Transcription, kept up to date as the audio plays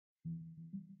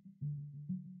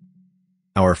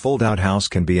Our fold-out house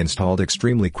can be installed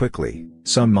extremely quickly,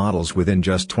 some models within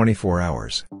just 24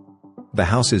 hours. The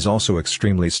house is also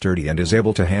extremely sturdy and is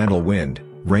able to handle wind,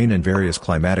 rain and various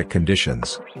climatic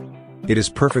conditions. It is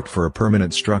perfect for a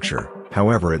permanent structure,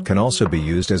 however it can also be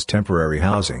used as temporary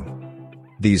housing.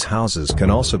 These houses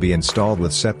can also be installed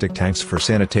with septic tanks for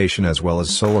sanitation as well as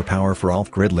solar power for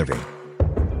off-grid living.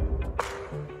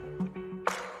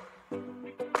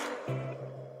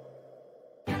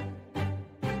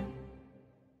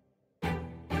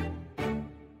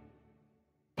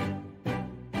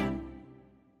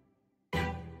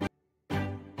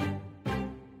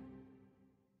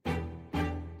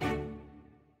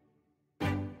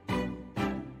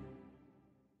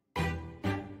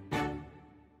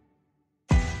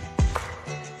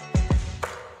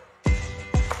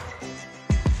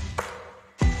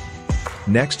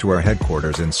 Next to our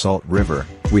headquarters in Salt River,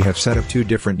 we have set up two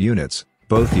different units.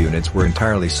 Both units were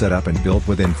entirely set up and built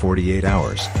within 48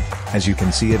 hours. As you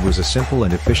can see, it was a simple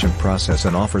and efficient process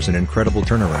and offers an incredible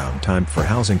turnaround time for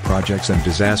housing projects and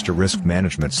disaster risk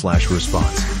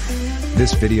management/response.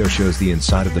 This video shows the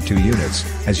inside of the two units.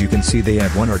 As you can see, they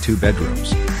have 1 or 2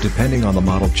 bedrooms, depending on the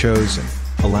model chosen,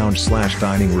 a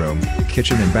lounge/dining room,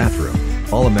 kitchen and bathroom.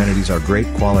 All amenities are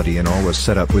great quality and all was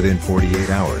set up within 48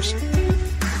 hours.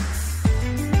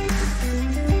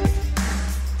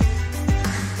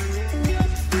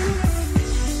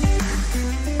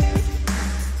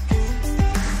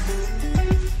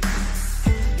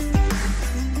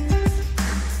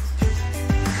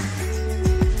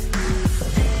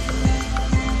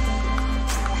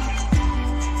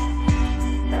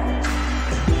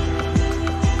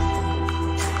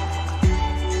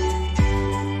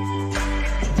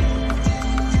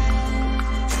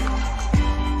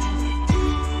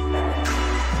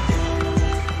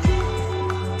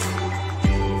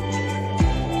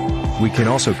 We can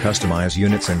also customize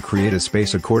units and create a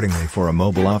space accordingly for a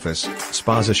mobile office,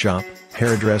 spaza shop,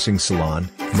 hairdressing salon,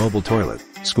 mobile toilet,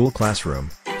 school classroom,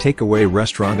 takeaway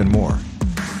restaurant and more.